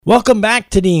Welcome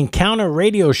back to the Encounter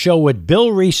Radio Show with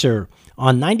Bill Reeser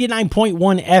on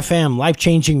 99.1 FM,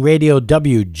 life-changing radio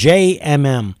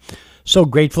WJMM. So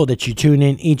grateful that you tune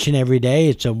in each and every day.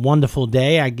 It's a wonderful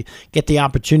day. I get the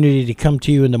opportunity to come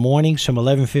to you in the mornings from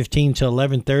 11:15 to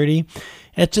 11:30.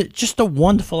 It's just a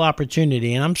wonderful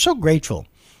opportunity, and I'm so grateful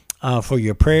for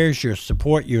your prayers, your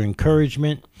support, your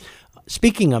encouragement.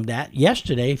 Speaking of that,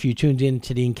 yesterday, if you tuned in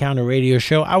to the Encounter Radio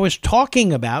Show, I was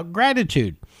talking about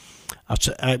gratitude.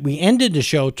 We ended the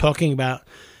show talking about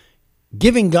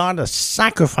giving God a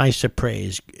sacrifice of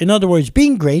praise. In other words,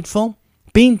 being grateful,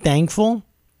 being thankful,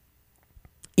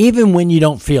 even when you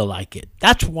don't feel like it.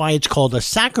 That's why it's called a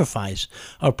sacrifice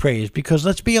of praise, because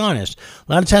let's be honest,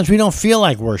 a lot of times we don't feel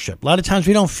like worship. A lot of times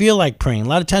we don't feel like praying. A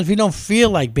lot of times we don't feel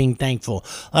like being thankful.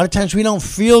 A lot of times we don't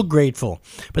feel grateful.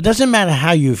 But it doesn't matter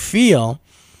how you feel.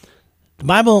 The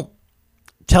Bible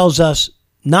tells us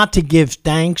not to give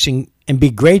thanks and be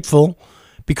grateful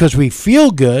because we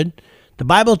feel good. The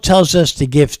Bible tells us to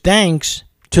give thanks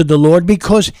to the Lord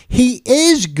because He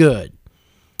is good.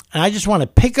 And I just want to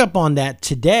pick up on that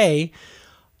today.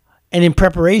 And in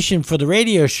preparation for the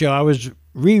radio show, I was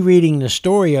rereading the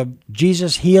story of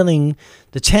Jesus healing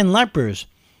the 10 lepers,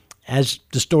 as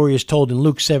the story is told in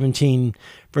Luke 17,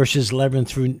 verses 11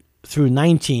 through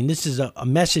 19. This is a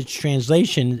Message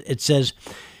translation. It says,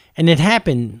 "And it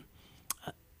happened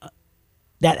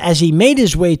that as he made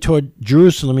his way toward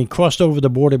Jerusalem, he crossed over the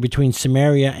border between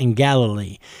Samaria and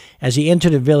Galilee. As he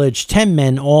entered a village, 10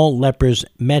 men, all lepers,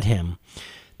 met him.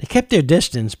 They kept their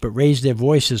distance, but raised their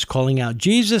voices, calling out,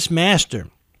 'Jesus, Master,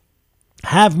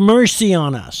 have mercy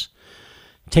on us.'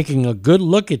 Taking a good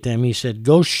look at them, he said,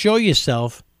 'Go show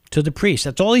yourself to the priest.'"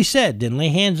 That's all he said. Didn't lay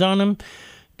hands on them.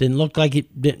 Didn't look like it.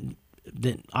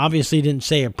 Obviously didn't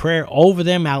say a prayer over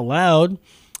them out loud.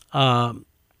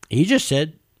 He just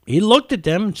said, he looked at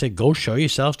them and said, "Go show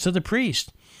yourselves to the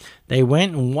priest." They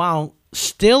went, and while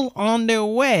still on their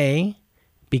way,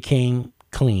 became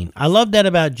clean. I love that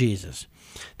about Jesus,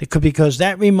 because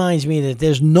that reminds me that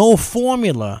there's no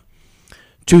formula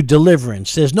to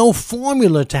deliverance. There's no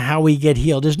formula to how we get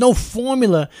healed. There's no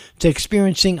formula to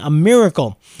experiencing a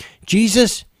miracle.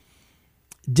 Jesus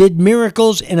did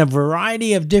miracles in a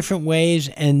variety of different ways,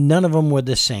 and none of them were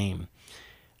the same.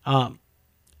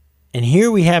 And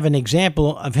here we have an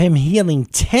example of him healing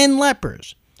 10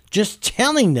 lepers, just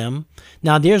telling them.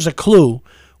 Now, there's a clue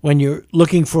when you're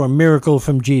looking for a miracle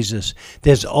from Jesus.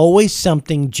 There's always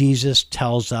something Jesus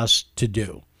tells us to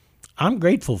do. I'm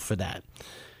grateful for that.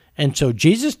 And so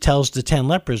Jesus tells the 10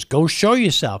 lepers, "Go show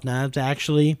yourself." Now, it's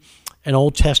actually an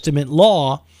Old Testament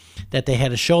law that they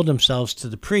had to show themselves to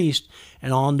the priest.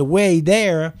 And on the way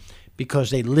there,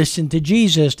 because they listened to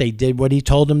Jesus, they did what he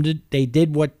told them to. They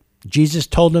did what Jesus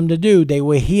told them to do. They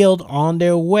were healed on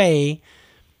their way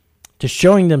to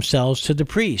showing themselves to the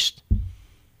priest.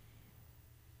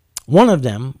 One of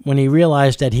them, when he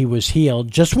realized that he was healed,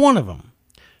 just one of them,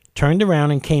 turned around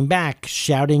and came back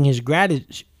shouting his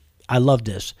gratitude. I love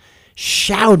this.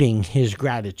 Shouting his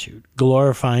gratitude,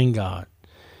 glorifying God.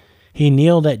 He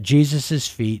kneeled at Jesus'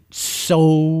 feet,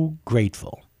 so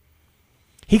grateful.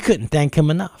 He couldn't thank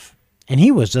him enough. And he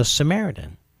was a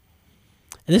Samaritan.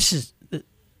 And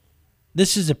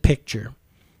this is a picture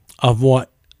of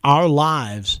what our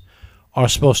lives are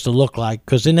supposed to look like,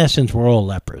 because in essence, we're all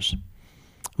lepers.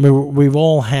 I mean, we've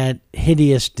all had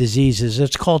hideous diseases.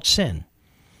 It's called sin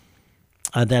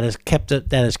that has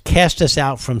cast us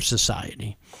out from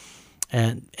society.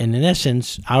 And in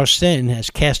essence, our sin has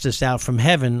cast us out from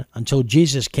heaven until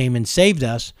Jesus came and saved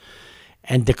us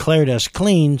and declared us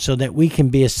clean so that we can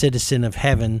be a citizen of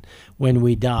heaven when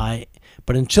we die.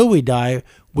 But until we die,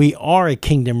 we are a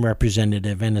kingdom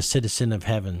representative and a citizen of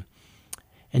heaven.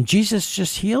 And Jesus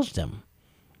just heals them.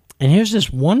 And here's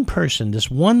this one person,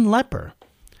 this one leper.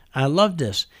 I love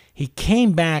this. He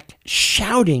came back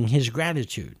shouting his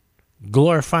gratitude,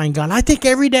 glorifying God. I think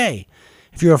every day,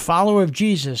 if you're a follower of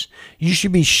Jesus, you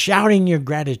should be shouting your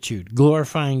gratitude,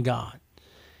 glorifying God.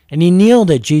 And he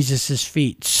kneeled at Jesus'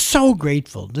 feet, so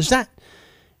grateful. Does that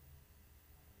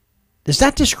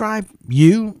describe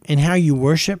you and how you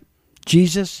worship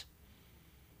Jesus?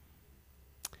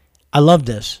 I love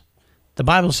this. The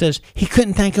Bible says he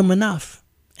couldn't thank him enough,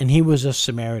 and he was a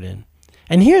Samaritan.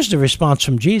 And here's the response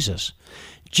from Jesus.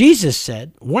 Jesus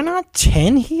said, "Were not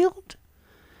 10 healed?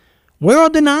 Where are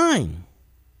the 9?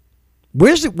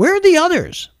 Where are the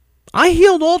others? I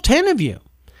healed all 10 of you.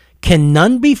 Can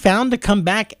none be found to come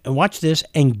back," and watch this,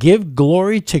 "and give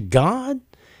glory to God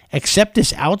except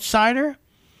this outsider?"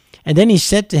 And then he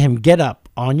said to him, "Get up,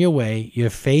 on your way. Your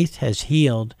faith has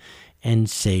healed and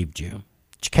saved you."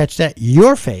 Did you catch that?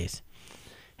 Your faith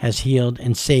has healed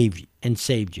and saved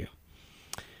you.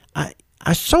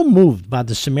 I was so moved by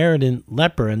the Samaritan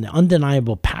leper and the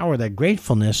undeniable power that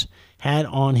gratefulness had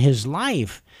on his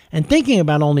life. And thinking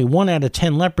about only 1 out of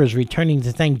 10 lepers returning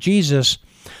to thank Jesus,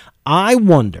 I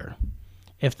wonder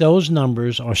if those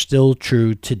numbers are still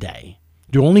true today.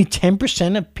 Do only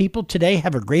 10% of people today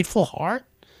have a grateful heart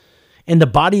in the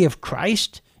body of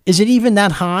Christ? Is it even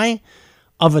that high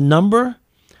of a number?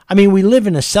 I mean, we live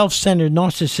in a self-centered,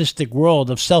 narcissistic world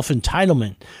of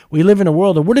self-entitlement. We live in a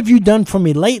world of, what have you done for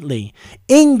me lately?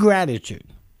 Ingratitude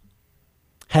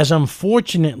has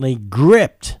unfortunately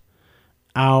gripped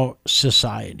our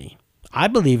society. I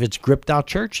believe it's gripped our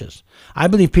churches. I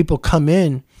believe people come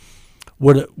in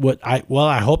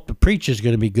I hope the preacher's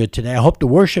going to be good today. I hope the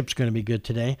worship's going to be good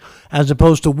today, as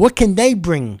opposed to what can they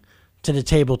bring to the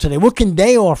table today? What can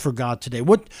they offer God today?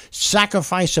 What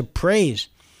sacrifice of praise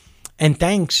and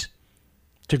thanks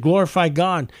to glorify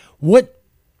God? What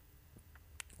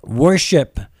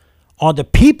worship are the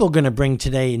people going to bring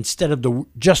today instead of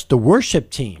just the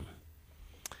worship team?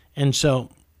 And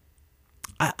so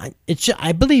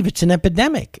I believe it's an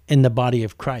epidemic in the body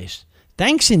of Christ.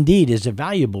 Thanks indeed is a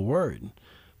valuable word,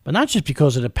 but not just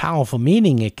because of the powerful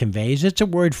meaning it conveys. It's a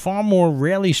word far more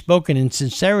rarely spoken in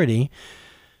sincerity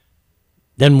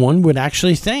than one would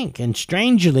actually think. And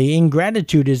strangely,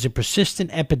 ingratitude is a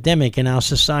persistent epidemic in our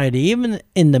society, even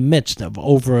in the midst of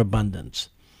overabundance.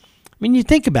 I mean, you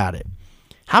think about it.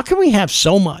 How can we have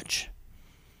so much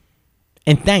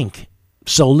and thank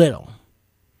so little?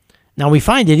 Now, we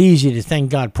find it easy to thank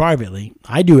God privately.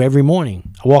 I do every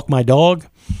morning. I walk my dog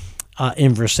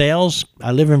in Versailles.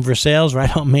 I live in Versailles,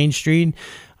 right on Main Street.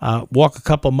 Walk a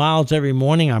couple miles every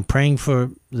morning. I'm praying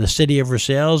for the city of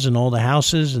Versailles and all the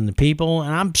houses and the people.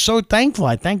 And I'm so thankful.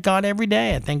 I thank God every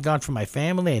day. I thank God for my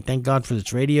family. I thank God for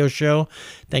this radio show.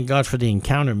 Thank God for the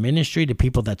Encounter Ministry, the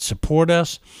people that support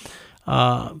us.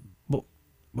 But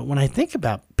when I think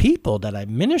about people that I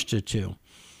minister to,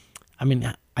 I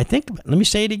mean, let me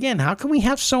say it again. How can we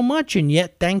have so much and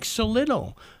yet thank so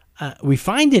little? We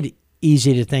find it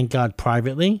easy to thank God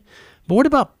privately, but what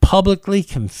about publicly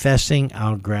confessing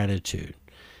our gratitude?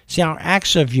 See, our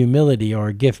acts of humility are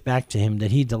a gift back to Him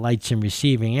that He delights in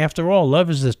receiving. After all,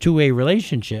 love is a two-way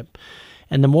relationship,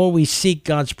 and the more we seek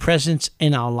God's presence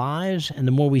in our lives, and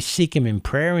the more we seek Him in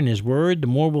prayer and His Word, the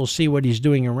more we'll see what He's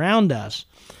doing around us,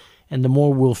 and the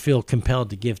more we'll feel compelled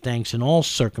to give thanks in all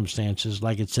circumstances,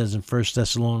 like it says in 1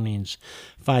 Thessalonians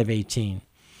 5:18.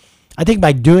 I think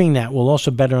by doing that, we'll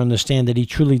also better understand that He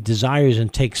truly desires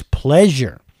and takes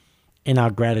pleasure in our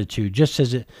gratitude, just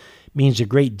as it means a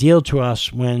great deal to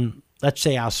us when, let's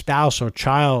say, our spouse or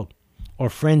child or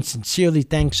friend sincerely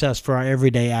thanks us for our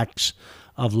everyday acts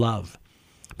of love.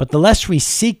 But the less we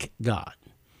seek God,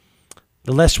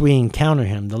 the less we encounter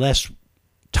Him, the less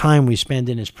time we spend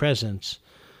in His presence,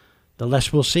 the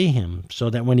less we'll see Him, so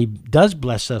that when He does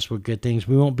bless us with good things,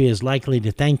 we won't be as likely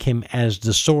to thank Him as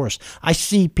the source. I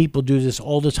see people do this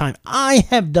all the time. I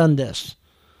have done this.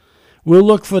 We'll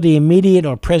look for the immediate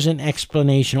or present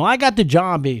explanation. Well, I got the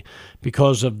job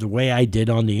because of the way I did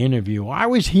on the interview. I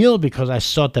was healed because I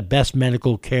sought the best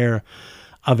medical care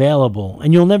available.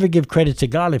 And you'll never give credit to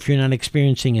God if you're not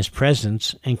experiencing His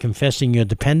presence and confessing your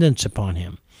dependence upon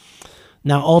Him.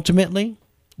 Now, ultimately,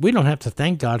 we don't have to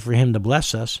thank God for Him to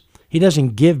bless us. He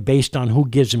doesn't give based on who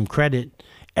gives Him credit.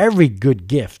 Every good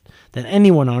gift that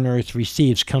anyone on earth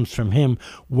receives comes from Him,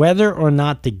 whether or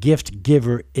not the gift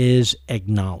giver is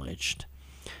acknowledged.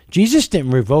 Jesus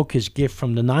didn't revoke His gift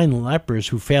from the 9 lepers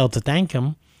who failed to thank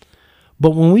Him.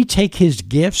 But when we take His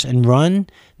gifts and run,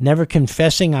 never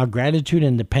confessing our gratitude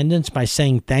and dependence by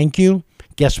saying thank you,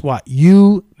 guess what?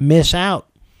 You miss out.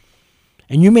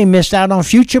 And you may miss out on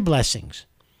future blessings.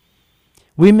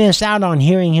 We miss out on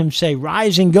hearing Him say,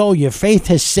 "Rise and go, your faith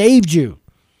has saved you.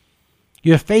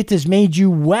 Your faith has made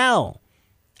you well."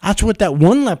 That's what that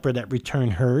one leper that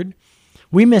returned heard.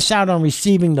 We miss out on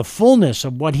receiving the fullness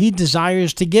of what He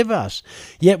desires to give us.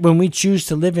 Yet when we choose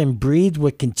to live and breathe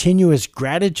with continuous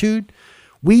gratitude,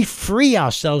 we free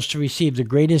ourselves to receive the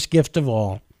greatest gift of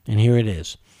all. And here it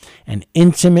is, an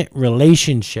intimate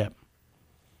relationship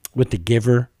with the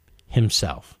giver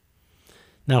Himself.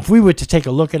 Now, if we were to take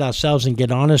a look at ourselves and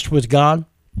get honest with God,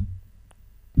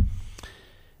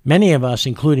 many of us,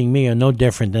 including me, are no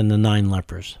different than the 9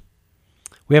 lepers.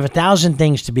 We have 1,000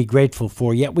 things to be grateful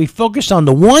for, yet we focus on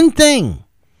the one thing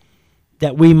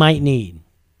that we might need.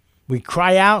 We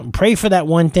cry out and pray for that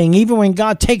one thing. Even when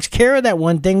God takes care of that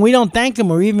one thing, we don't thank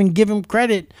Him or even give Him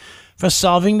credit for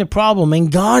solving the problem.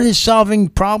 And God is solving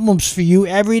problems for you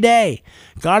every day.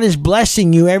 God is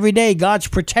blessing you every day. God's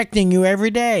protecting you every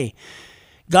day.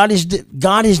 God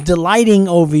is delighting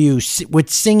over you with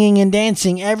singing and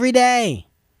dancing every day.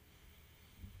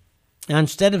 Now,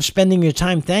 instead of spending your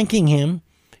time thanking him,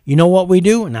 you know what we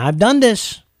do? And I've done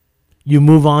this. You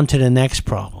move on to the next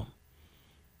problem.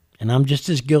 And I'm just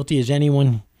as guilty as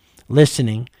anyone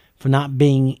listening for not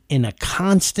being in a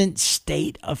constant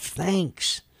state of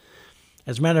thanks.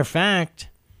 As a matter of fact,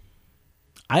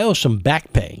 I owe some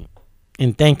back pay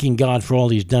in thanking God for all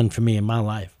he's done for me in my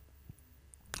life.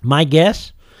 My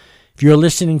guess, if you're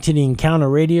listening to the Encounter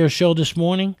Radio Show this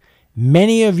morning,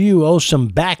 many of you owe some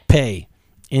back pay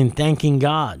in thanking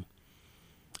God.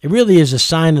 It really is a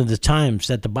sign of the times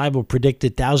that the Bible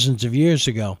predicted thousands of years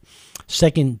ago.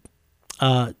 2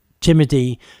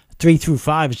 Timothy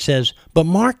 3-5, it says, "But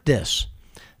mark this,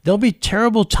 there'll be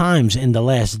terrible times in the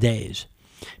last days.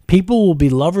 People will be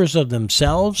lovers of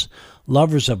themselves,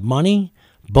 lovers of money,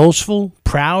 boastful,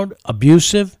 proud,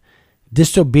 abusive,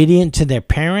 disobedient to their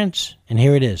parents," and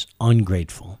here it is,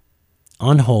 "ungrateful,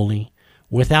 unholy,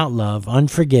 without love,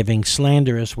 unforgiving,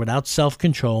 slanderous, without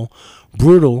self-control,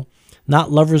 brutal, not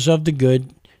lovers of the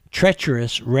good,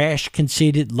 treacherous, rash,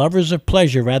 conceited, lovers of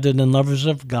pleasure rather than lovers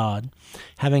of God,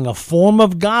 having a form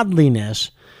of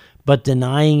godliness, but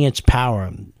denying its power."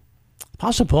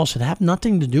 Apostle Paul said, have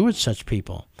nothing to do with such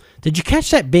people. Did you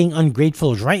catch that being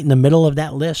ungrateful is right in the middle of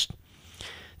that list?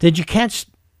 Did you catch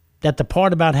that the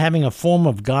part about having a form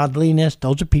of godliness,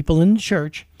 those are people in the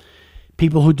church,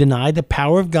 people who deny the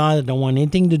power of God, that don't want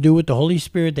anything to do with the Holy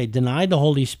Spirit. They deny the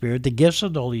Holy Spirit, the gifts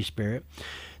of the Holy Spirit.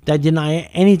 They deny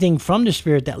anything from the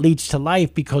Spirit that leads to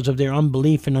life because of their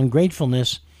unbelief and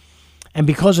ungratefulness. And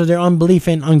because of their unbelief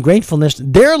and ungratefulness,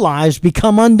 their lives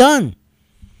become undone.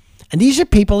 And these are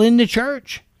people in the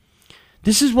church.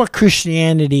 This is what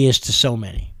Christianity is to so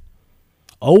many.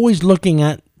 Always looking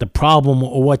at the problem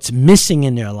or what's missing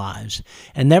in their lives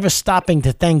and never stopping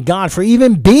to thank God for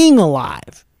even being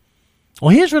alive.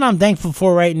 Well, here's what I'm thankful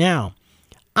for right now.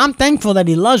 I'm thankful that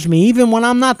he loves me even when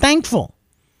I'm not thankful.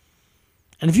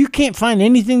 And if you can't find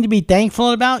anything to be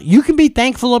thankful about, you can be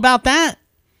thankful about that.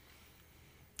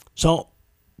 So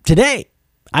today,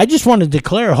 I just want to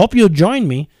declare, hope you'll join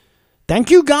me. Thank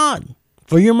you, God,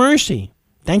 for your mercy.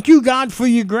 Thank you, God, for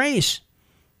your grace.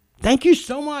 Thank you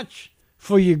so much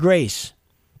for your grace.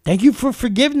 Thank you for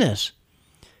forgiveness.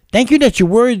 Thank you that your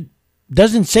word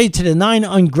doesn't say to the 9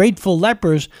 ungrateful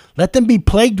lepers, let them be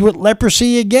plagued with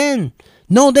leprosy again.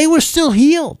 No, they were still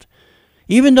healed,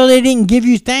 even though they didn't give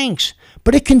you thanks.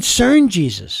 But it concerned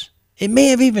Jesus. It may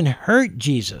have even hurt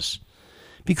Jesus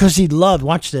because he loved,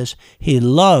 watch this, he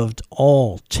loved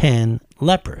all 10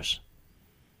 lepers.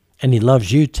 And he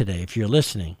loves you today if you're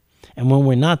listening. And when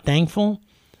we're not thankful,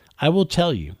 I will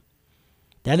tell you,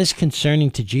 that is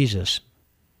concerning to Jesus.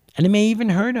 And it may even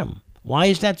hurt him. Why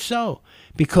is that so?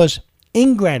 Because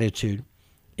ingratitude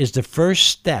is the first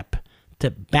step to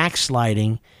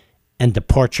backsliding and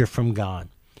departure from God.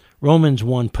 Romans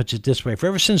 1 puts it this way, "For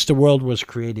ever since the world was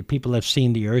created, people have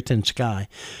seen the earth and sky.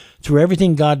 Through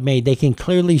everything God made, they can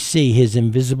clearly see his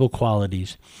invisible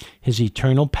qualities, his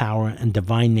eternal power and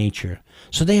divine nature.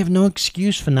 So they have no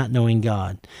excuse for not knowing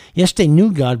God. Yes, they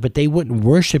knew God, but they wouldn't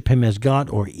worship him as God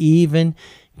or even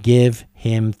give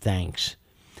him thanks.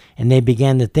 And they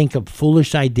began to think of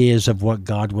foolish ideas of what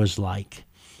God was like.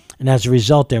 And as a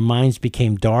result, their minds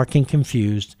became dark and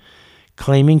confused,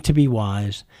 claiming to be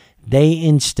wise. They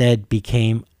instead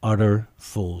became utter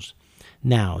fools."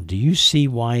 Now, do you see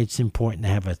why it's important to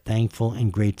have a thankful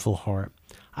and grateful heart?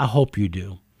 I hope you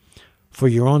do. For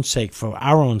your own sake, for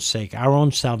our own sake, our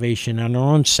own salvation, and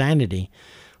our own sanity,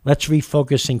 let's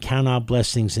refocus and count our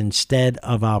blessings instead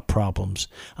of our problems.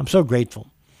 I'm so grateful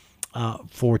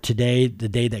for today, the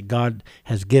day that God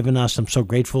has given us. I'm so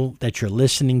grateful that you're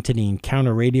listening to the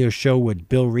Encounter Radio Show with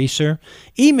Bill Reeser.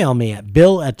 Email me at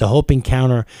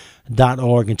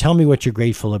bill@thehopeencounter.org and tell me what you're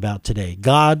grateful about today.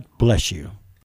 God bless you.